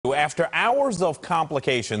After hours of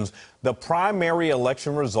complications, the primary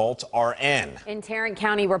election results are in. In Tarrant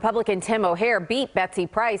County, Republican Tim O'Hare beat Betsy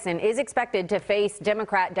Price and is expected to face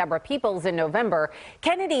Democrat Deborah Peoples in November.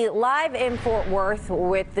 Kennedy live in Fort Worth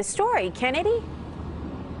with the story. Kennedy?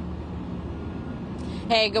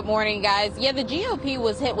 Hey, good morning, guys. Yeah, the GOP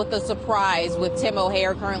was hit with a surprise with Tim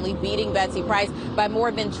O'Hare currently beating Betsy Price by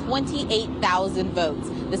more than 28,000 votes.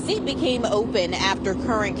 The seat became open after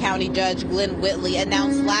current county judge Glenn Whitley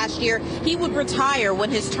announced last year he would retire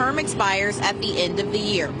when his term expires at the end of the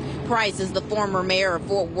year. Price is the former mayor of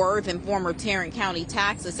Fort Worth and former Tarrant County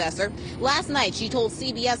tax assessor. Last night, she told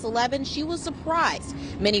CBS 11 she was surprised.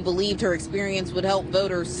 Many believed her experience would help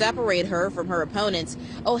voters separate her from her opponents.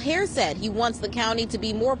 O'Hare said he wants the county to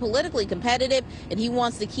be more politically competitive, and he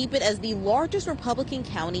wants to keep it as the largest Republican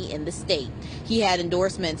county in the state. He had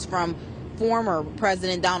endorsements from former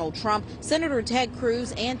President Donald Trump, Senator Ted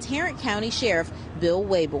Cruz, and Tarrant County Sheriff Bill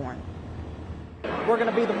Wayborn. We're going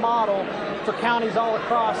to be the model for counties all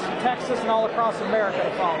across Texas and all across America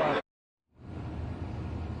to follow.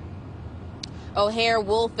 O'Hare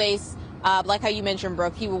will face, like how you mentioned,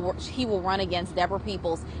 Brooke, he will run against Deborah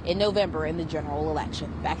Peoples in November in the general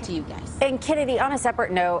election. Back to you guys. And Kennedy, on a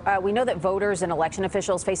separate note, we know that voters and election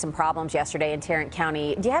officials faced some problems yesterday in Tarrant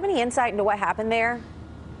County. Do you have any insight into what happened there?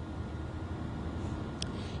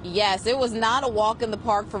 Yes, it was not a walk in the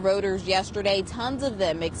park for voters yesterday. Tons of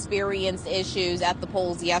them experienced issues at the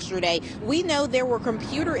polls yesterday. We know there were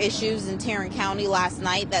computer issues in Tarrant County last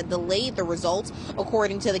night that delayed the results.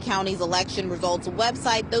 According to the county's election results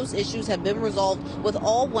website, those issues have been resolved with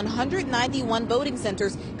all 191 voting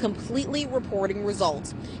centers completely reporting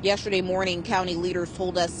results. Yesterday morning, county leaders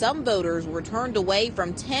told us some voters were turned away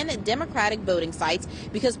from 10 Democratic voting sites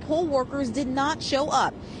because poll workers did not show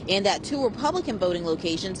up. And at 2 Republican voting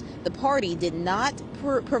locations, the party did not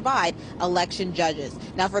provide election judges.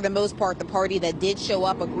 Now, for the most part, the party that did show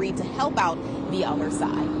up agreed to help out the other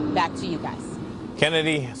side. Back to you guys.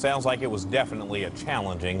 Kennedy, sounds like it was definitely a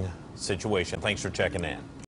challenging situation. Thanks for checking in.